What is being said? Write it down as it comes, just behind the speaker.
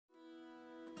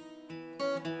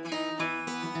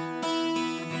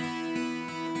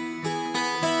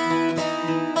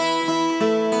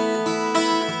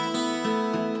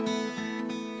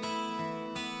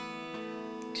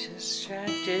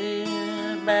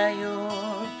Distracted by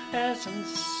your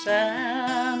presence,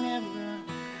 I've never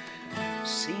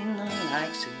seen the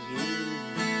likes of you.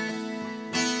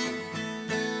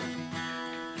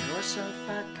 You're so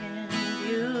fucking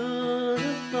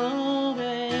beautiful,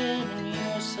 babe, and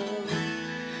you're so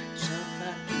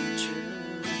fucking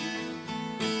true.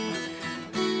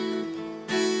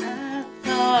 I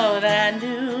thought I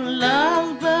knew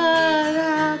love, but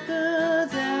how could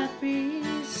that be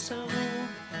so?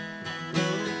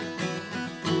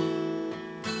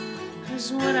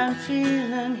 'Cause what I'm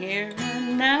feeling here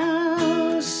and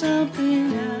now is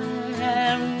something I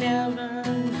have never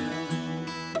known.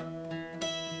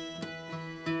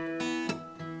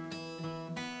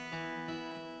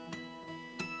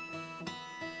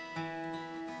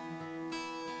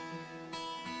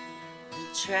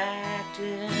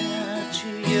 Attracted to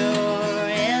your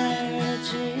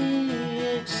energy,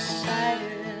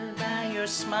 excited by your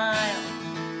smile.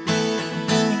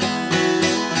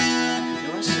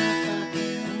 You're so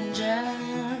fucking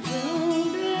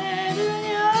gentle, baby,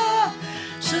 you're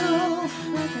so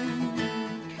fucking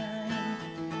kind.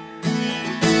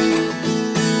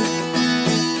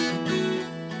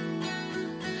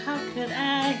 How could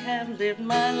I have lived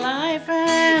my life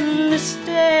and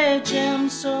instead I'm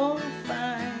so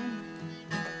fine?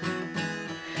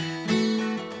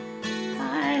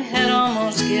 I had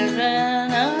almost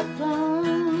given up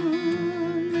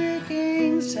on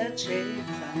making such a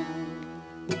found.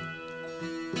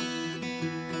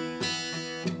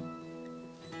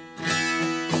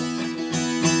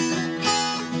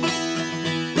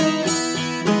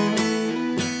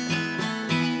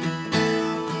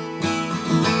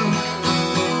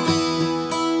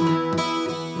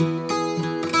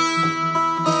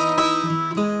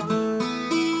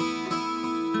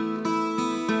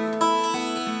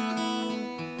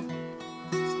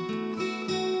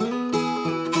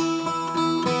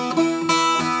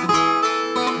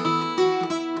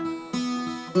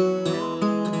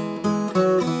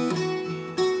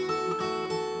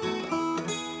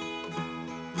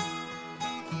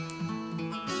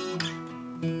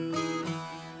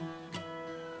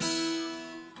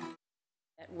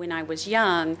 When I was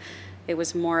young, it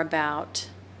was more about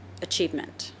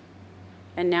achievement,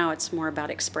 and now it's more about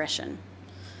expression.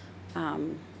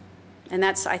 And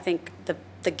that's, I think,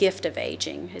 the gift of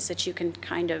aging, is that you can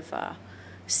kind of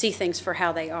see things for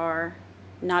how they are,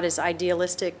 not as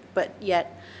idealistic, but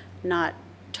yet not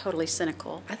totally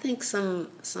cynical. I think some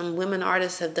women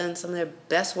artists have done some of their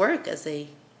best work as they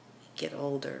get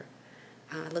older.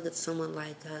 I look at someone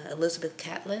like Elizabeth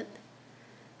Catlett,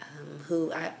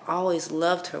 who I always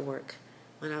loved her work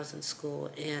when I was in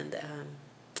school, and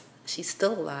she's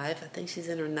still alive. I think she's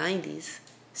in her 90s,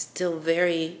 still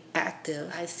very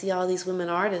active. I see all these women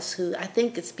artists who, I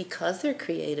think it's because they're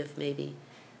creative maybe,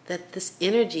 that this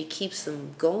energy keeps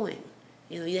them going.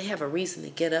 You know, they have a reason to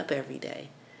get up every day,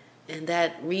 and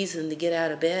that reason to get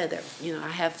out of bed, that, you know, I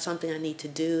have something I need to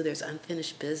do, there's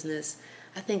unfinished business.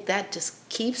 I think that just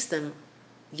keeps them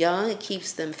young, it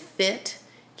keeps them fit,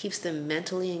 keeps them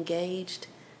mentally engaged,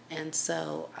 and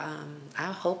so I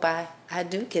hope I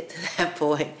do get to that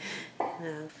point.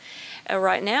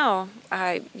 Right now,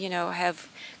 I have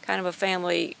kind of a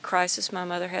family crisis. My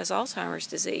mother has Alzheimer's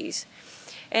disease,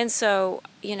 and so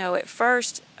at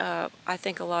first I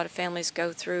think a lot of families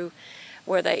go through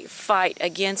where they fight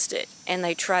against it and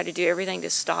they try to do everything to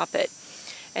stop it,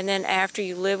 and then after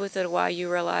you live with it a while,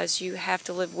 you realize you have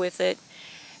to live with it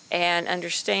and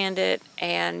understand it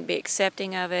and be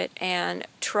accepting of it and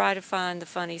try to find the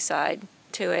funny side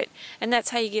to it. And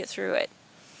that's how you get through it.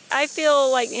 I feel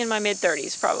like in my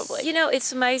mid-30s probably.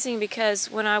 It's amazing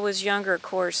because when I was younger, of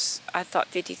course, I thought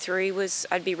 53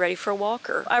 I'd be ready for a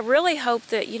walker. I really hope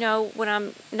that, when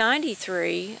I'm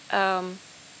 93,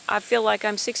 I feel like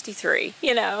I'm 63,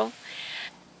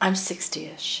 I'm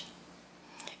 60-ish.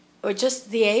 Or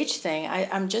just the age thing,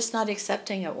 I'm just not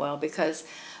accepting it well, because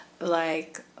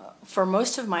for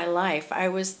most of my life, I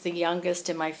was the youngest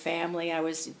in my family. I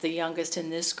was the youngest in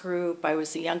this group. I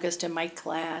was the youngest in my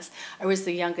class. I was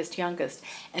the youngest.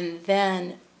 And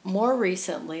then more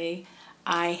recently,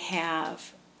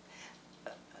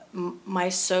 my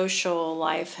social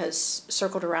life has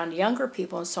circled around younger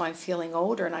people, and so I'm feeling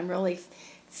older, and I'm really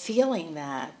feeling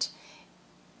that.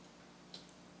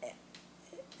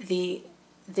 The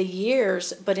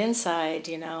years, but inside,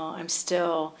 I'm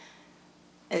still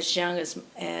as young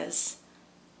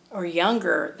or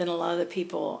younger than a lot of the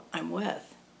people I'm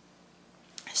with.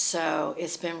 So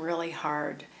it's been really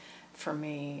hard for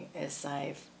me as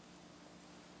I've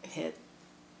hit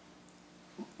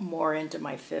more into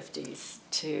my 50s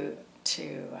to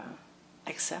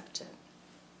accept it.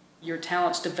 Your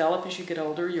talents develop as you get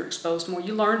older. You're exposed more.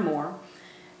 You learn more.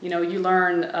 You know, you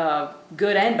learn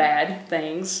good and bad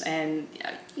things, and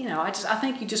you know, I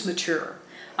think you just mature.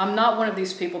 I'm not one of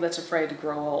these people that's afraid to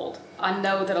grow old. I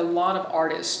know that a lot of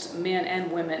artists, men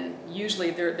and women, usually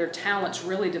their talents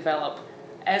really develop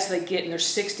as they get in their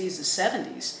 60s and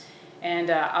 70s.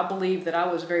 And I believe that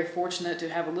I was very fortunate to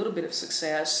have a little bit of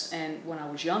success and when I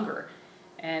was younger.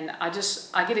 And I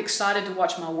get excited to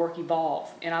watch my work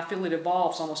evolve, and I feel it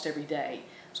evolves almost every day.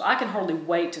 So I can hardly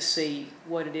wait to see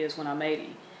what it is when I'm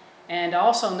 80. And I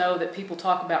also know that people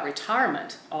talk about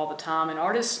retirement all the time, and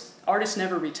artists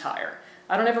never retire.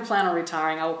 I don't ever plan on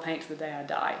retiring. I will paint to the day I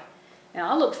die. And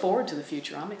I look forward to the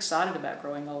future. I'm excited about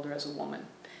growing older as a woman.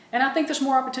 And I think there's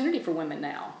more opportunity for women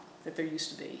now than there used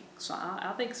to be. So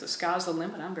I think the sky's the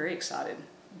limit. I'm very excited.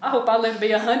 I hope I live to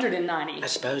be 190. I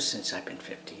suppose since I've been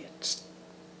 50,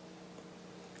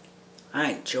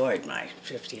 I enjoyed my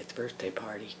 50th birthday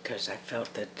party because I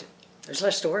felt that there's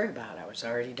less to worry about. I was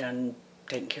already done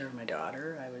taking care of my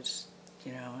daughter. I was,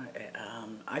 you know,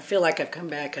 I feel like I've come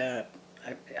back.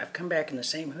 I've come back in the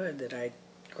same hood that I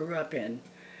grew up in,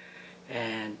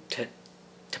 and to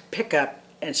pick up.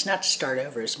 And it's not to start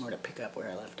over; it's more to pick up where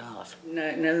I left off.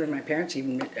 None of my parents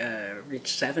even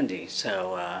reached 70,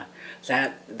 so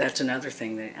that's another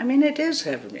thing that, I mean, it does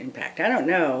have an impact. I don't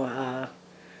know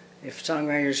if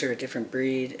songwriters are a different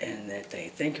breed and that they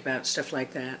think about stuff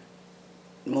like that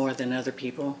more than other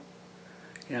people.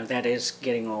 You know, that is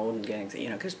getting old and getting, you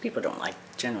know, because people don't like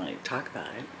generally talk about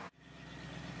it.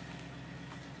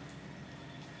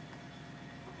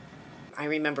 I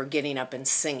remember getting up and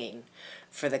singing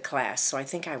for the class, so I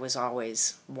think I was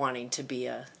always wanting to be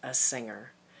a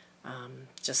singer,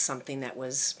 just something that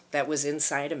was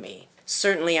inside of me.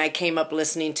 Certainly I came up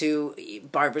listening to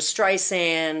Barbra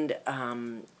Streisand,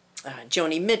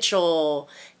 Joni Mitchell,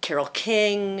 Carole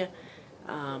King,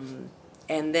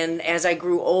 and then as I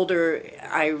grew older,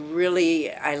 I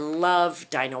love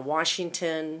Dinah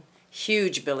Washington,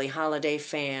 huge Billie Holiday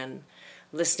fan,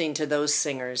 listening to those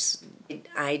singers.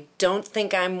 I don't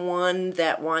think I'm one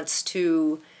that wants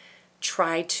to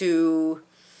try to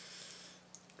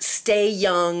stay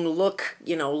young, look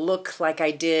like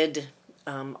I did,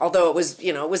 although it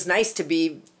was nice to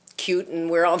be cute and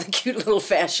wear all the cute little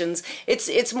fashions.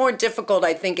 It's more difficult,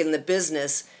 I think, in the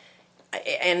business,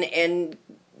 and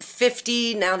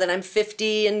 50, now that I'm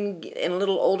 50 and a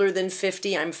little older than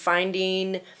 50, I'm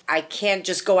finding I can't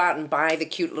just go out and buy the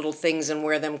cute little things and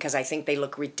wear them because I think they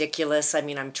look ridiculous. I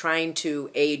mean, I'm trying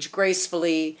to age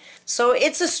gracefully. So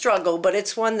it's a struggle, but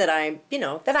it's one that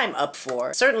I'm up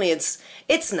for. Certainly it's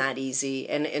not easy,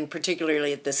 and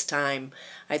particularly at this time,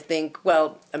 I think,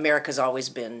 well, America's always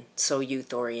been so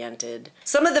youth-oriented.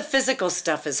 Some of the physical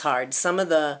stuff is hard. Some of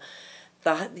the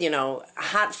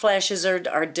hot flashes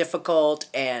are difficult,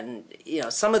 and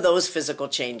some of those physical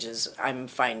changes I'm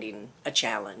finding a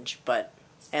challenge. But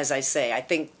as I say, I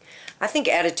think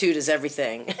attitude is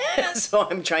everything. So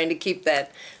I'm trying to keep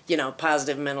that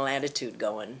positive mental attitude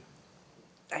going.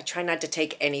 I try not to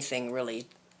take anything really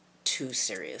too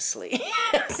seriously.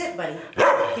 Sit, buddy.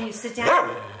 Can you sit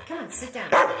down? Come on, sit down.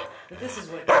 But this is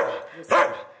what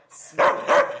smile.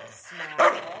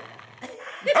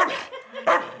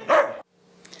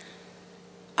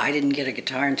 I didn't get a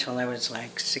guitar until I was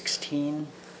like 16.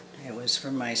 It was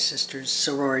from my sister's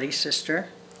sorority sister.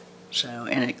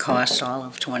 And it cost all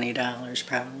of $20,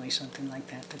 probably something like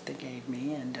that they gave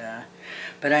me. And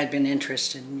but I'd been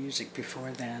interested in music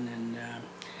before then,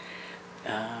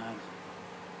 and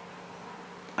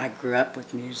I grew up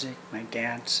with music. My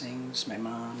dad sings, my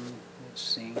mom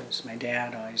sings. My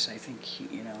dad always, I think,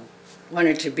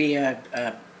 wanted to be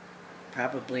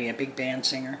probably a big band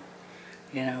singer.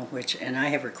 And I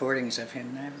have recordings of him,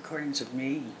 and I have recordings of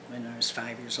me when I was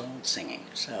 5 years old singing.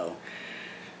 So,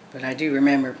 but I do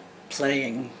remember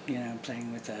playing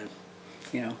with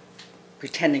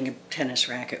pretending a tennis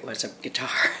racket was a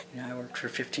guitar. I worked for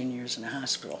 15 years in a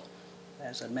hospital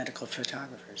as a medical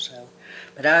photographer. So,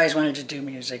 but I always wanted to do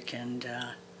music, and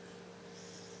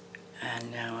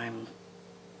now I'm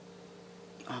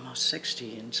almost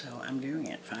 60, and so I'm doing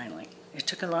it finally. It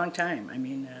took a long time. I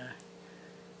mean.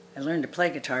 I learned to play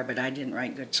guitar, but I didn't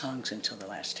write good songs until the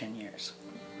last 10 years.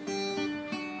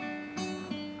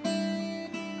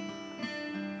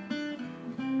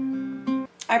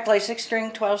 I play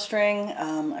 6-string, 12-string,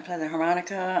 I play the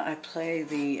harmonica, I play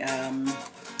the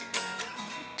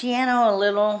piano a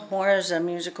little, more as a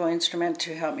musical instrument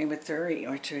to help me with theory,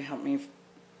 or to help me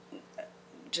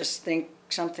just think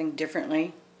something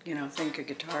differently. You know, think a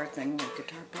guitar thing, a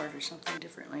guitar part or something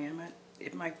differently.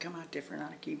 It might come out different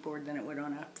on a keyboard than it would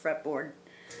on a fretboard.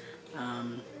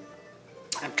 I'm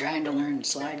trying to learn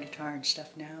slide guitar and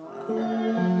stuff now.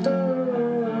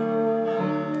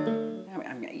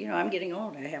 I'm getting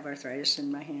old. I have arthritis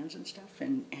in my hands and stuff,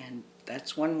 and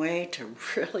that's one way to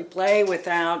really play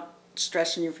without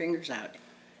stressing your fingers out.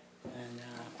 And,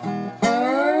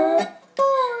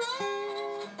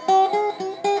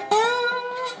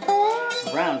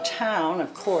 around town,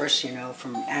 of course, you know,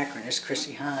 from Akron is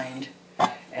Chrissie Hynde,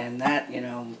 and that, you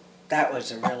know, that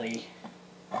was a really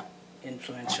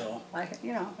influential,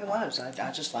 you know, it was.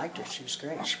 I just liked her. She was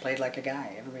great. She played like a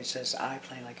guy. Everybody says, I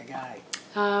play like a guy.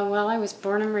 Well, I was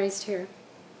born and raised here,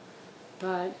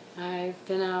 but I've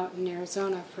been out in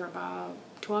Arizona for about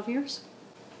 12 years.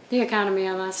 The economy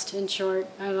I lost, in short.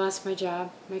 I lost my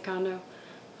job, my condo.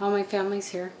 All my family's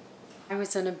here. I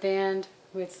was in a band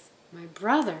with my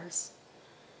brothers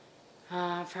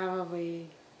probably,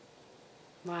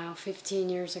 wow, 15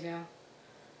 years ago.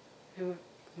 It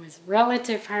was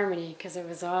relative harmony because it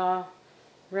was all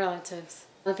relatives.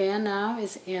 The band now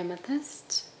is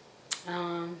Amethyst.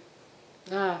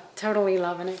 Totally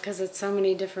loving it because it's so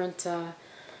many different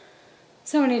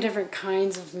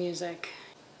kinds of music.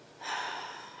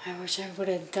 I wish I would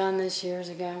have done this years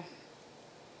ago.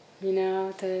 You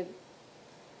know, that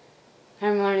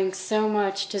I'm learning so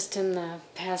much just in the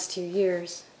past 2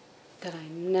 years that I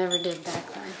never did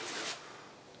back then.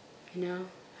 You know,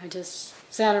 I just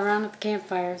sat around at the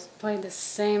campfires, played the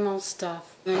same old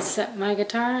stuff. I set my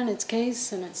guitar in its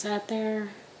case and it sat there.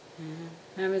 And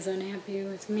I was unhappy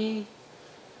with me,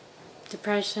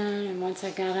 depression, and once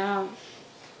I got out,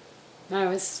 I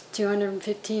was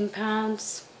 215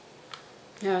 pounds.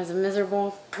 I was a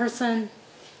miserable person.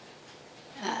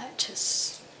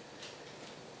 Just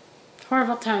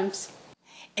horrible times.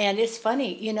 And it's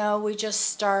funny, you know, we just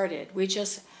started. We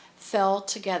just fell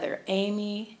together.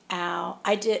 Amy, Al.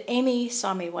 Amy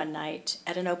saw me one night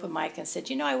at an open mic and said,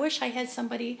 you know, I wish I had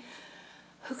somebody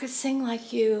who could sing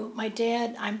like you. My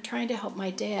dad, I'm trying to help my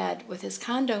dad with his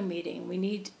condo meeting. We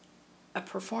need a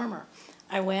performer.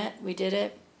 I went, we did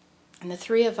it, and the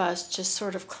three of us just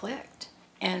sort of clicked.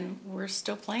 And we're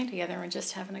still playing together and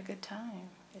just having a good time.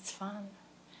 It's fun.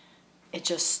 It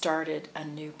just started a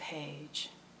new page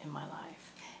in my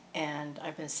life. And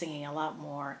I've been singing a lot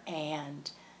more and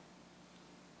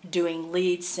doing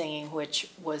lead singing, which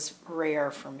was rare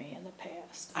for me in the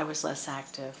past. I was less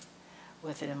active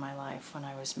with it in my life when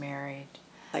I was married.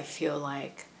 I feel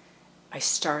like I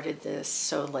started this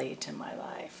so late in my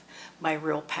life, my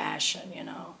real passion, you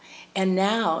know. And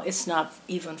now it's not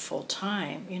even full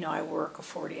time. You know, I work a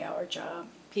 40-hour job.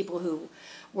 People who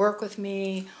work with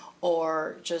me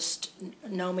or just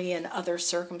know me in other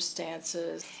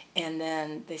circumstances, and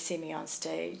then they see me on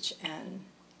stage and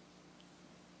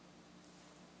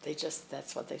they just,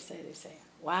 that's what they say. They say,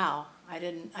 wow, I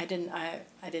didn't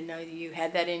know you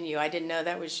had that in you. I didn't know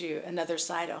that was you. Another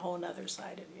side, a whole other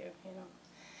side of you, you know.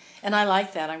 And I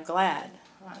like that. I'm glad.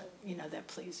 You know, that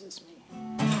pleases me.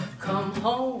 Come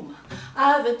home,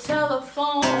 the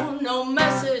telephone, no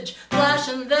message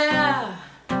flashing there.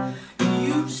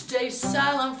 You stay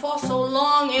silent for so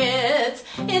long, it's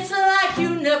like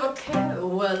you never care.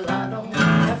 Well, I don't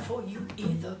care for you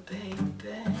either, baby.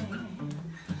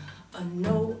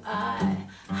 No, I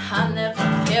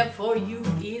never care for you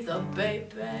either,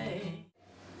 baby.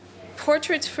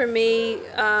 Portraits for me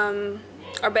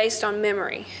are based on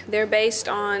memory. They're based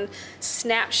on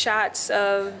snapshots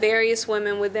of various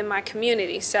women within my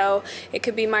community. So it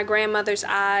could be my grandmother's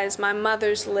eyes, my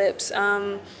mother's lips,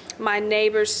 my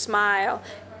neighbor's smile,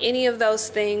 any of those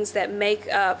things that make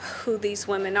up who these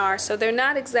women are. So they're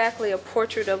not exactly a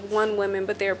portrait of one woman,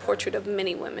 but they're a portrait of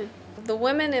many women. The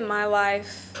women in my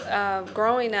life,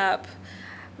 growing up,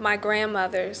 my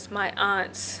grandmothers, my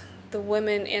aunts, the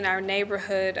women in our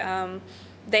neighborhood,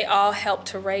 they all helped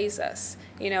to raise us.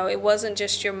 You know, it wasn't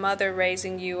just your mother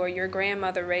raising you or your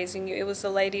grandmother raising you. It was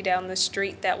the lady down the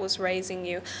street that was raising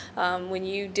you. When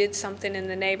you did something in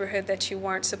the neighborhood that you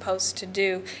weren't supposed to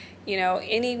do, you know,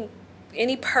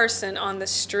 any person on the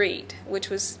street,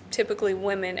 which was typically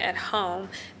women at home,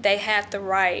 they had the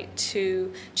right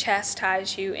to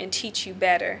chastise you and teach you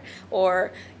better,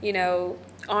 or, you know,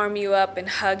 arm you up and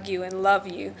hug you and love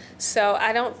you. So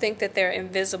I don't think that they're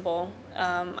invisible.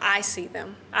 I see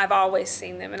them. I've always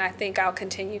seen them, and I think I'll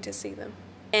continue to see them.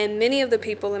 And many of the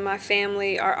people in my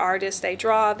family are artists. They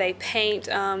draw, they paint,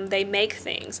 they make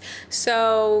things.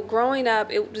 So growing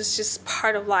up, it was just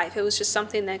part of life. It was just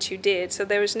something that you did. So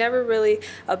there was never really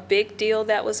a big deal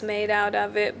that was made out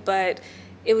of it, but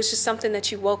it was just something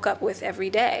that you woke up with every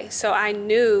day. So I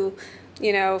knew,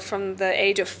 you know, from the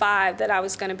age of 5 that I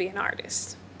was going to be an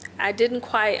artist. I didn't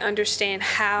quite understand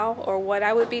how or what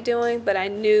I would be doing, but I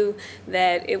knew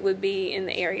that it would be in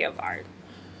the area of art.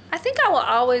 I think I will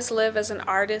always live as an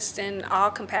artist in all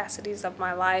capacities of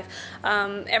my life.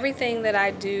 Everything that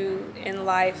I do in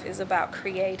life is about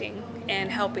creating and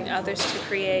helping others to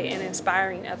create and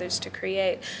inspiring others to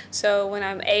create. So when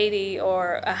I'm 80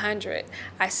 or 100,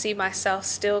 I see myself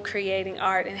still creating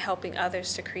art and helping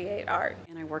others to create art.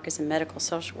 And I work as a medical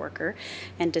social worker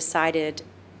and decided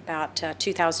about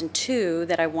 2002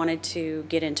 that I wanted to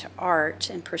get into art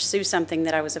and pursue something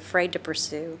that I was afraid to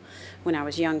pursue when I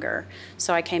was younger.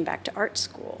 So I came back to art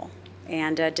school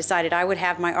and decided I would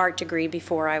have my art degree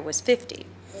before I was 50.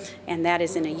 And that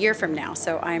is in a year from now.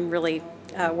 So I'm really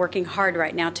working hard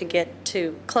right now to get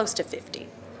to close to 50.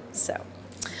 So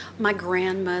my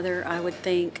grandmother, I would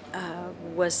think,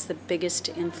 was the biggest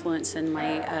influence in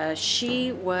my,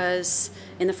 she was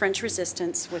in the French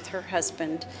Resistance with her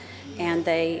husband, and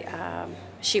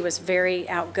she was very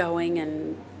outgoing,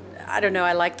 and I don't know,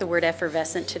 I like the word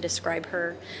effervescent to describe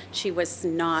her. She was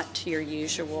not your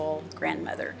usual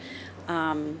grandmother.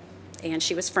 And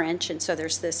she was French, and so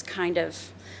there's this kind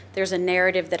of, there's a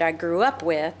narrative that I grew up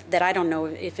with that I don't know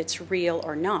if it's real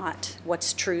or not,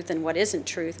 what's truth and what isn't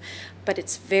truth, but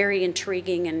it's very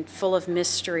intriguing and full of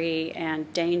mystery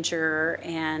and danger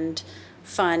and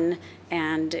fun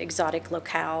and exotic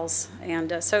locales,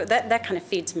 and so that kind of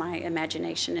feeds my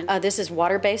imagination. And this is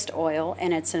water-based oil,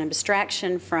 and it's an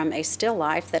abstraction from a still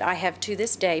life that I have to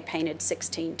this day painted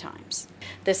 16 times.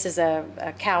 This is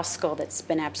a cow skull that's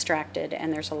been abstracted,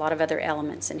 and there's a lot of other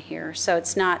elements in here. So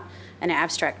it's not an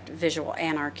abstract visual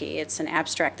anarchy, it's an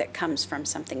abstract that comes from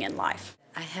something in life.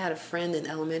 I had a friend in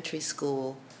elementary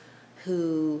school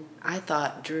who I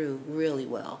thought drew really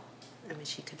well. I mean,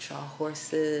 she could draw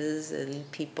horses and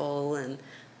people, and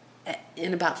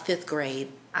in about 5th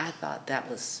grade, I thought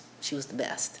she was the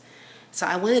best. So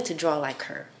I wanted to draw like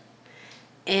her.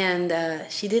 And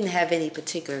she didn't have any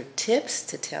particular tips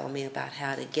to tell me about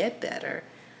how to get better,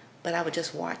 but I would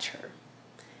just watch her.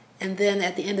 And then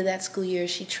at the end of that school year,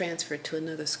 she transferred to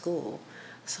another school.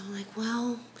 So I'm like,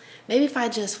 well, maybe if I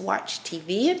just watch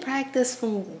TV and practice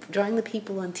from drawing the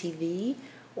people on TV,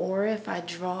 or if I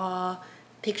draw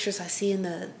pictures I see in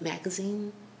the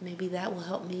magazine, maybe that will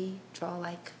help me draw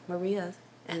like Maria.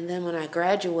 And then when I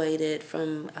graduated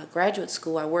from graduate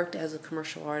school, I worked as a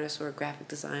commercial artist or a graphic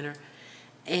designer.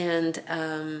 And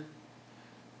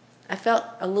I felt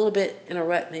a little bit in a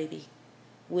rut maybe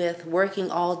with working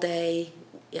all day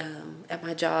at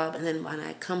my job, and then when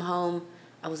I come home,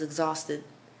 I was exhausted.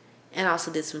 And I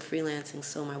also did some freelancing,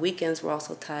 so my weekends were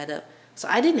also tied up. So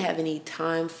I didn't have any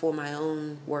time for my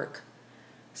own work.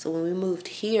 So when we moved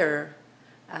here,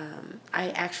 I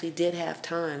actually did have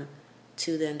time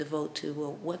to then devote to,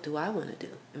 well, what do I want to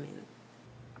do? I mean,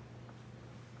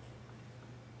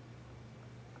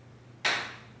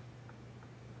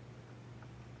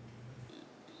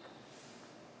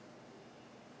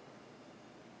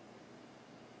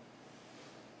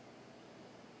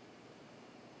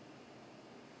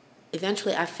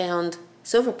 eventually I found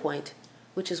Silver Point,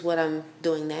 which is what I'm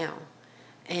doing now.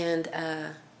 And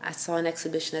I saw an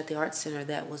exhibition at the Art Center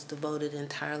that was devoted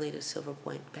entirely to Silver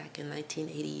Point back in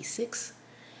 1986.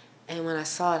 And when I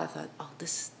saw it, I thought, oh,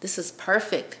 this is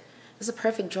perfect. This is a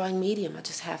perfect drawing medium. I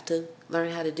just have to learn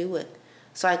how to do it.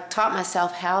 So I taught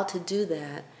myself how to do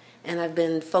that, and I've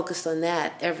been focused on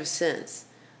that ever since.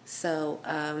 So,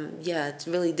 yeah, it's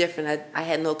really different. I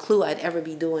had no clue I'd ever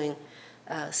be doing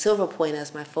Silver Point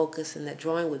as my focus, and that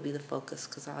drawing would be the focus,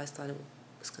 because I always thought it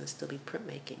was going to still be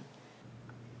printmaking.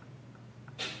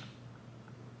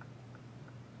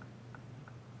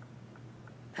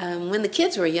 When the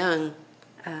kids were young,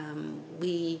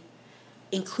 we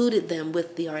included them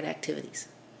with the art activities.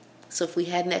 So if we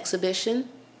had an exhibition,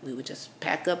 we would just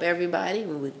pack up everybody,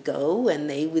 we would go, and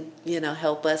they would,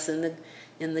 help us in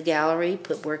the gallery,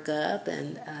 put work up,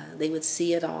 and they would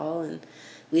see it all, and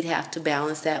we'd have to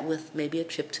balance that with maybe a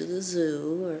trip to the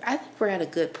zoo. Or I think we're at a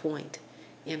good point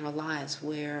in our lives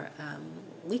where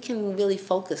we can really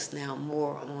focus now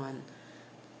more on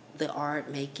the art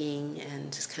making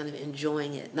and just kind of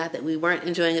enjoying it. Not that we weren't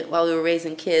enjoying it while we were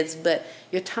raising kids, but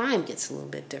your time gets a little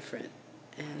bit different.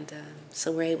 And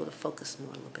so we're able to focus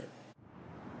more a little bit.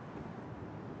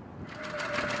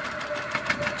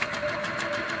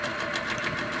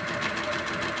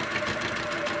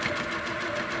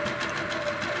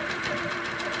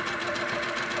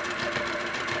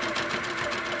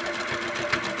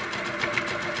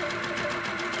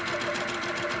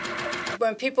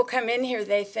 when people come in here,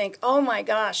 they think, oh my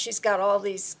gosh, she's got all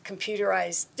these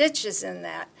computerized stitches in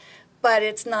that. But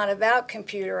it's not about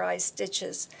computerized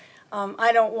stitches.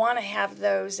 I don't want to have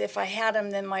those. If I had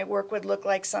them, then my work would look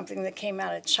like something that came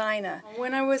out of China.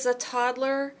 When I was a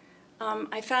toddler,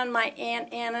 I found my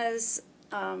Aunt Anna's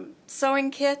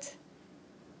sewing kit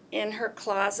in her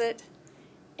closet,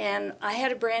 and I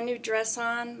had a brand new dress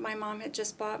on my mom had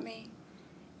just bought me.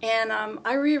 And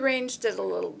I rearranged it a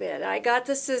little bit. I got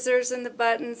the scissors and the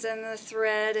buttons and the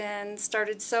thread and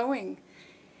started sewing.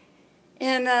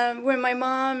 And when my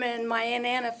mom and my Aunt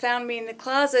Anna found me in the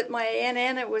closet, my Aunt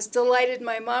Anna was delighted.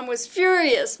 My mom was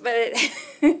furious, but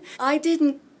I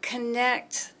didn't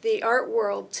connect the art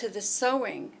world to the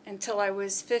sewing until I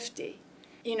was 50.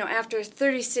 You know, after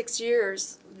 36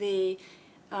 years, the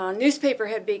newspaper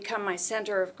had become my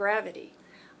center of gravity.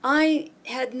 I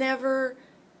had never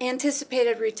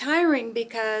anticipated retiring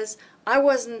because I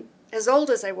wasn't as old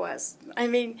as I was. I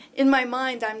mean, in my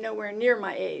mind, I'm nowhere near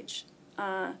my age.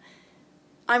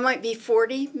 I might be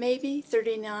 40, maybe,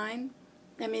 39.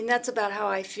 I mean, that's about how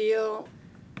I feel.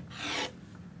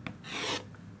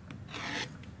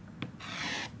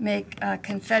 Make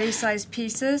confetti-sized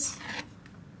pieces.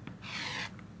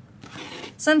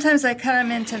 Sometimes I cut them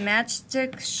into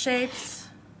matchstick shapes,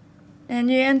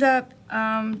 and you end up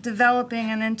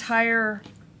developing an entire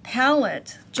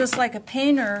palette, just like a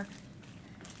painter.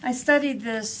 I studied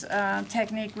this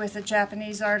technique with a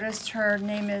Japanese artist. Her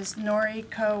name is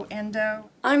Noriko Endo.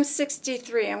 I'm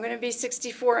 63. I'm going to be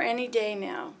 64 any day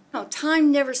now. No,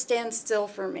 time never stands still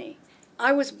for me.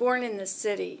 I was born in the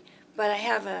city, but I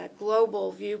have a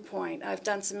global viewpoint. I've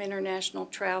done some international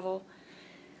travel.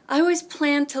 I always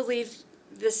planned to leave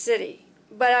the city,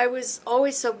 but I was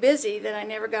always so busy that I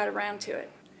never got around to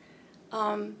it.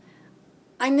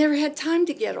 I never had time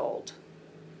to get old.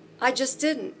 I just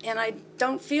didn't, and I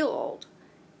don't feel old.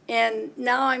 And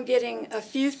now I'm getting a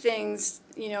few things,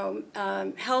 you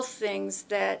know, health things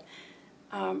that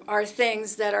are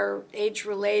things that are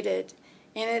age-related,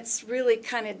 and it's really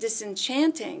kind of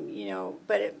disenchanting, you know,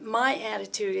 but my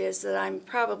attitude is that I'm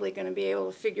probably going to be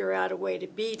able to figure out a way to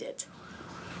beat it.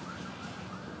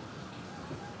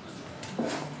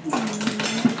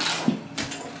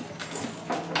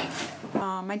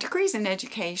 My degree's in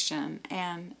education,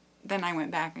 and then I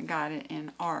went back and got it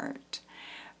in art.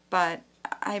 But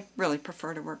I really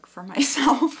prefer to work for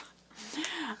myself.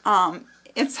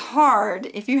 It's hard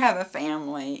if you have a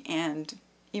family, and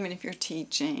even if you're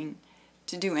teaching,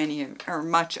 to do any of, or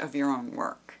much of your own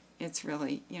work. It's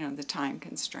really, you know, the time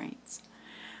constraints.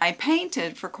 I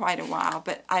painted for quite a while,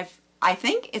 but I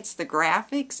think it's the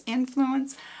graphics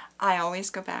influence. I always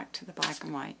go back to the black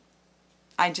and white.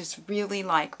 I just really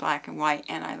like black and white,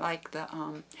 and I like the,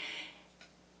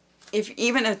 if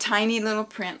even a tiny little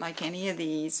print like any of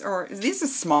these, or this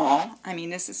is small, I mean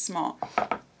this is small.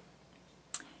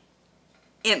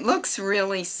 It looks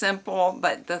really simple,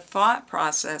 but the thought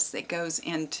process that goes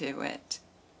into it,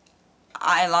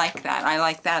 I like that. I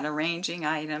like that, arranging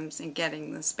items and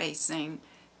getting the spacing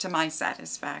to my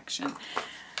satisfaction.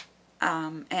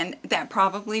 And that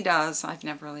probably does, I've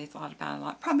never really thought about it a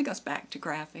lot, probably goes back to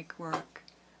graphic work.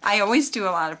 I always do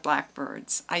a lot of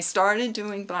blackbirds. I started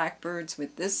doing blackbirds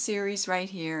with this series right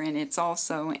here, and it's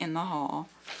also in the hall.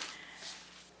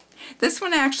 This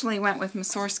one actually went with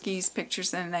Mussorgsky's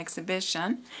pictures in an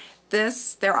exhibition.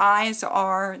 This, their eyes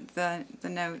are the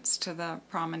notes to the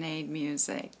promenade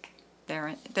music. They're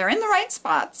in the right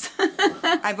spots.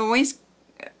 I've always,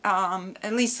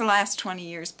 at least the last 20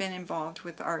 years, been involved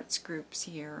with arts groups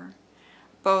here.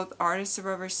 Both Artists of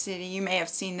River City, you may have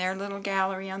seen their little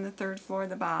gallery on the 3rd floor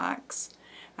of the box.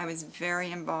 I was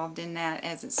very involved in that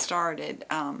as it started.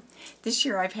 This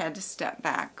year I've had to step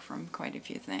back from quite a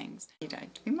few things. He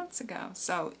died 3 months ago,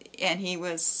 so, and he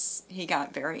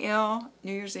got very ill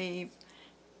New Year's Eve,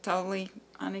 totally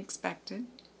unexpected,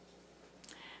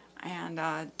 and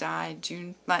died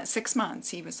June, 6 months.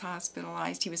 He was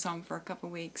hospitalized. He was home for a couple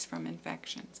weeks from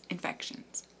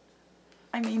infections.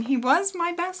 I mean, he was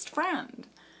my best friend,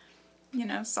 you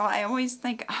know, so I always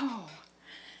think, oh,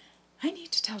 I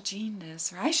need to tell Jean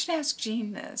this, or I should ask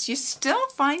Jean this. You still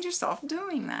find yourself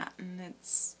doing that, and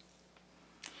it's,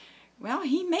 well,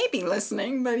 he may be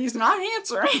listening, but he's not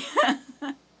answering.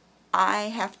 I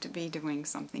have to be doing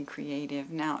something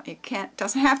creative. Now, it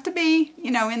doesn't have to be,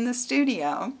 you know, in the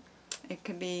studio. It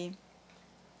could be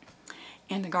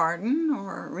in the garden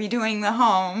or redoing the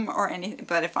home or anything,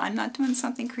 but if I'm not doing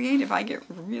something creative, I get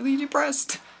really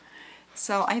depressed.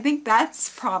 So I think that's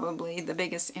probably the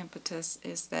biggest impetus,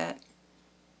 is that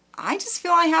I just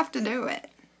feel I have to do it.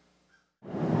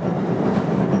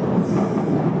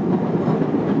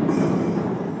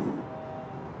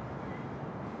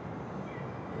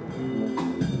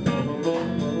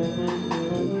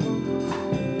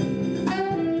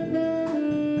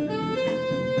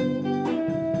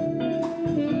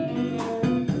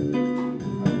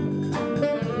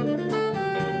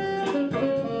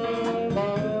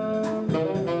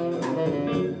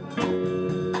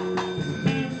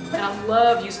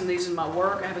 these in my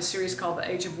work. I have a series called the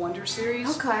Age of Wonder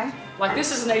series. Okay. Like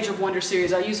this is an Age of Wonder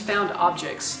series. I use found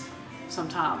objects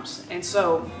sometimes. And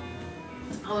so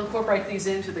I'll incorporate these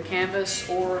into the canvas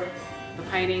or the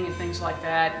painting and things like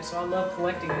that. And so I love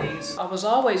collecting these. I was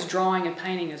always drawing and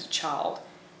painting as a child.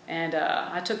 And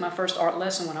I took my first art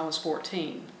lesson when I was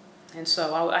 14. And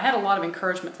so I had a lot of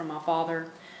encouragement from my father,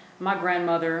 my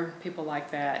grandmother, people like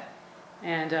that.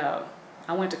 And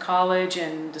I went to college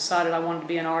and decided I wanted to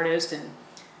be an artist and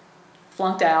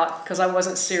flunked out because I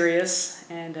wasn't serious,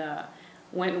 and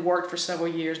went and worked for several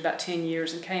years, about 10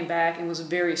 years, and came back and was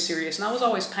very serious. And I was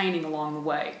always painting along the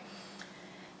way.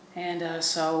 And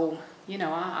so, you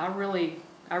know, I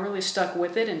really stuck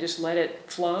with it and just let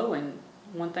it flow, and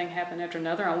one thing happened after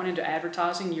another. I went into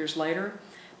advertising years later.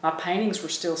 My paintings were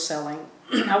still selling.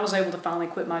 I was able to finally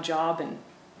quit my job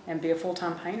and be a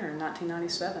full-time painter in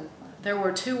 1997. There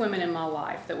were two women in my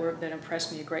life that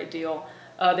impressed me a great deal.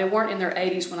 They weren't in their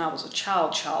 80s when I was a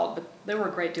child, but they were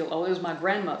a great deal older. It was my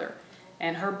grandmother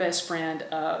and her best friend,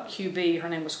 QV. Her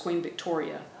name was Queen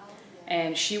Victoria.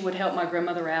 And she would help my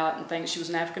grandmother out and things. She was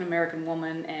an African-American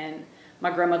woman, and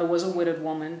my grandmother was a widowed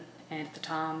woman at the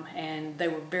time, and they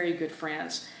were very good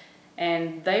friends.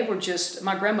 And they were just,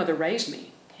 my grandmother raised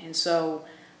me. And so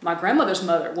my grandmother's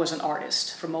mother was an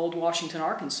artist from Old Washington,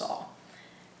 Arkansas.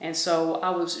 And so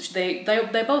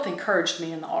they both encouraged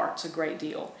me in the arts a great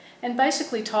deal, and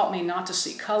basically taught me not to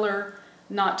see color,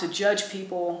 not to judge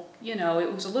people. You know,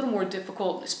 it was a little more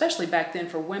difficult, especially back then,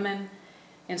 for women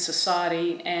in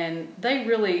society, and they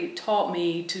really taught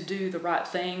me to do the right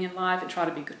thing in life and try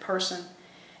to be a good person,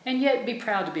 and yet be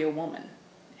proud to be a woman.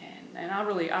 And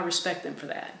I respect them for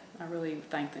that. I really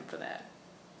thank them for that.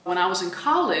 When I was in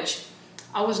college,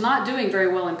 I was not doing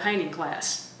very well in painting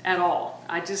class at all.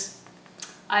 I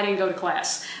didn't go to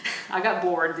class. I got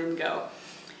bored, didn't go.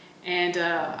 And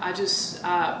I just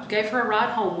gave her a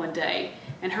ride home one day,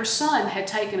 and her son had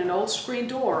taken an old screen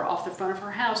door off the front of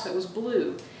her house that was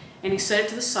blue, and he set it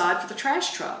to the side for the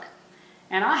trash truck.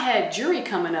 And I had jury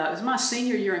coming up. It was my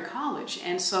senior year in college,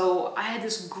 and so I had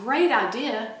this great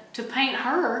idea to paint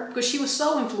her, because she was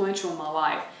so influential in my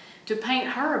life, to paint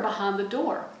her behind the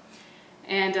door.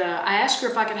 And I asked her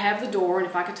if I could have the door and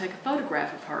if I could take a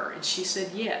photograph of her, and she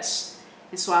said yes.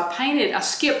 And so I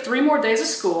skipped 3 more days of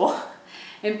school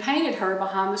and painted her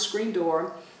behind the screen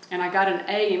door, and I got an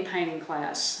A in painting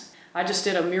class. I just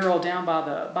did a mural down by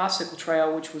the bicycle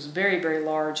trail, which was very, very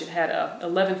large. It had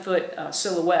 11-foot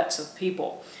silhouettes of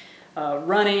people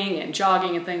running and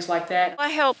jogging and things like that. I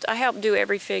helped do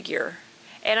every figure,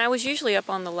 and I was usually up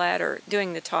on the ladder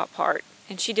doing the top part,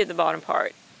 and she did the bottom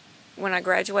part. When I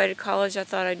graduated college, I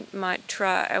thought I might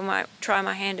try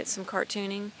my hand at some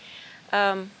cartooning.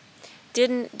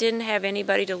 Didn't have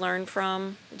anybody to learn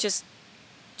from, just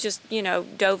you know,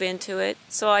 dove into it.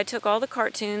 So I took all the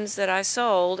cartoons that I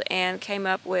sold and came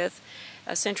up with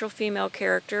a central female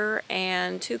character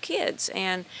and 2 kids,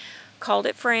 and called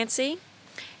it Francie.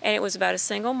 And it was about a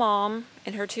single mom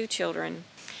and her 2 children.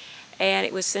 And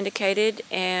it was syndicated,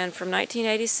 and from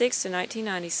 1986 to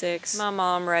 1996, my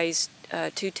mom raised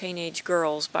 2 teenage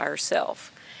girls by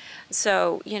herself.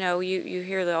 So, you know, you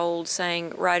hear the old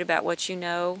saying, write about what you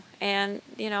know. And,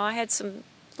 you know, I had some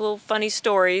little funny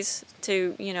stories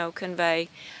to, you know, convey.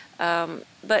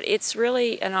 But it's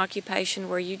really an occupation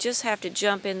where you just have to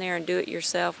jump in there and do it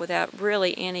yourself without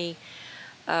really any,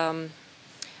 I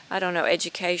don't know,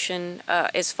 education.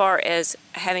 As far as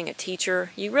having a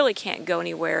teacher, you really can't go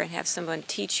anywhere and have someone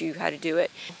teach you how to do it.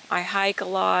 I hike a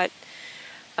lot.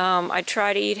 I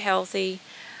try to eat healthy.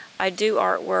 I do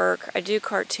artwork, I do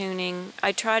cartooning,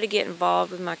 I try to get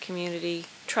involved with my community,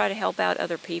 try to help out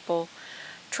other people,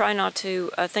 try not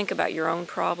to think about your own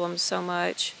problems so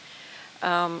much.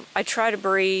 I try to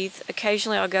breathe.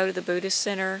 Occasionally I'll go to the Buddhist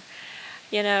center,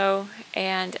 you know,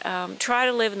 and try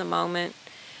to live in the moment.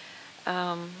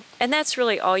 And that's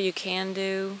really all you can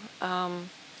do. I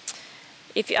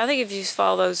think if you just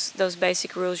follow those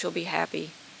basic rules, you'll be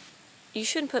happy. You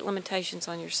shouldn't put limitations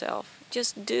on yourself.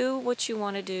 Just do what you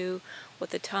want to do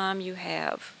with the time you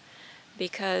have,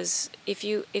 because if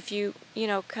you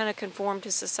know, kind of conform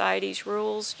to society's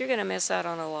rules, you're going to miss out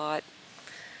on a lot.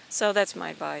 So that's my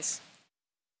advice.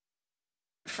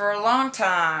 For a long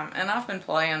time, and I've been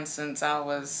playing in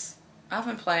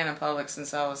public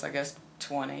since I was, I guess,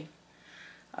 20.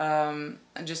 I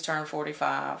just turned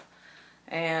 45,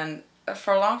 and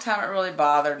for a long time it really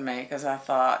bothered me because I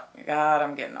thought, God,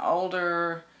 I'm getting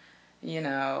older. You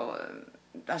know,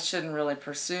 I shouldn't really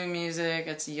pursue music.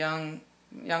 It's a young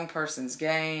person's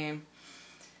game.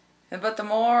 But the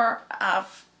more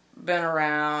I've been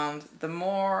around, the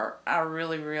more I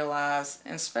really realize,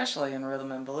 and especially in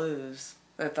rhythm and blues,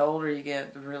 that the older you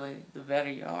get, the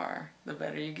better you are, the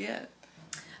better you get.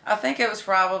 I think it was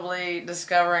probably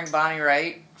discovering Bonnie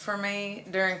Raitt for me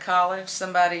during college.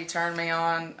 Somebody turned me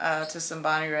on to some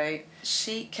Bonnie Raitt.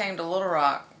 She came to Little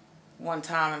Rock one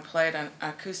time and played an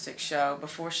acoustic show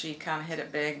before she kind of hit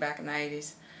it big back in the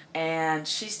 80s. And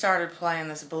she started playing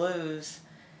this blues,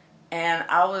 and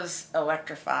I was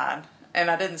electrified.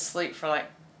 And I didn't sleep for like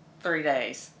 3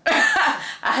 days.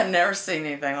 I had never seen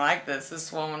anything like this.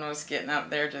 This woman was getting up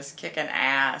there just kicking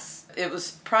ass. It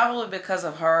was probably because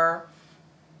of her.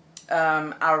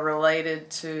 I related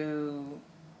to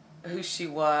who she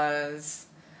was,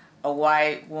 a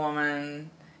white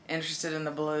woman interested in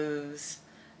the blues,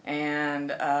 and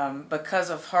because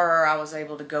of her I was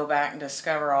able to go back and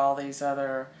discover all these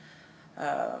other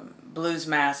blues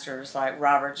masters like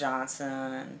Robert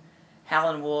Johnson and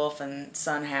Howlin' Wolf and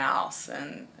Son House.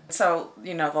 And so,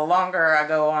 you know, the longer I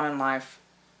go on in life,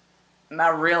 I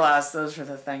realize those are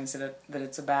the things that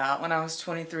it's about. When I was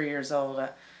 23 years old,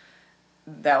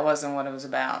 that wasn't what it was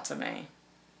about to me.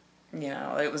 You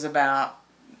know, it was about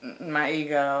my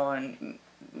ego and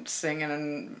singing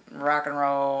and rock and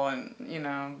roll and, you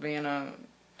know, being a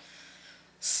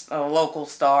local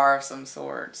star of some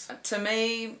sorts. To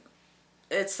me,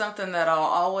 it's something that I'll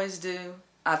always do.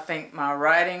 I think my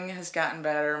writing has gotten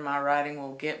better. My writing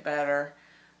will get better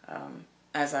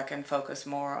as I can focus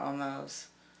more on those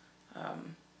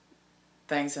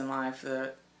things in life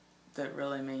that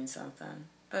really mean something.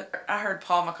 But I heard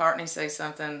Paul McCartney say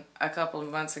something a couple of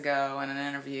months ago in an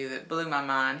interview that blew my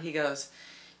mind. He goes,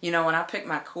 you know, when I pick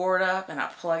my cord up and I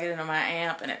plug it into my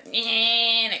amp and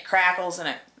it crackles and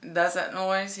it does that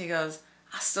noise, he goes,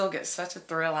 I still get such a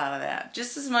thrill out of that.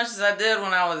 Just as much as I did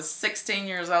when I was 16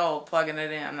 years old plugging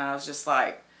it in. And I was just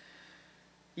like,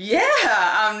 yeah,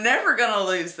 I'm never going to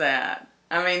lose that.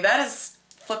 I mean, that is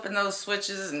flipping those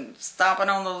switches and stomping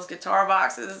on those guitar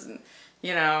boxes. And,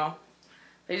 you know,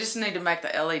 they just need to make the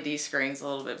LED screens a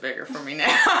little bit bigger for me now.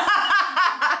 Alrighty.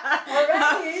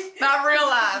 I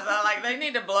realize, they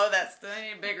need to blow that, they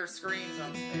need bigger screens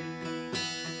on stage.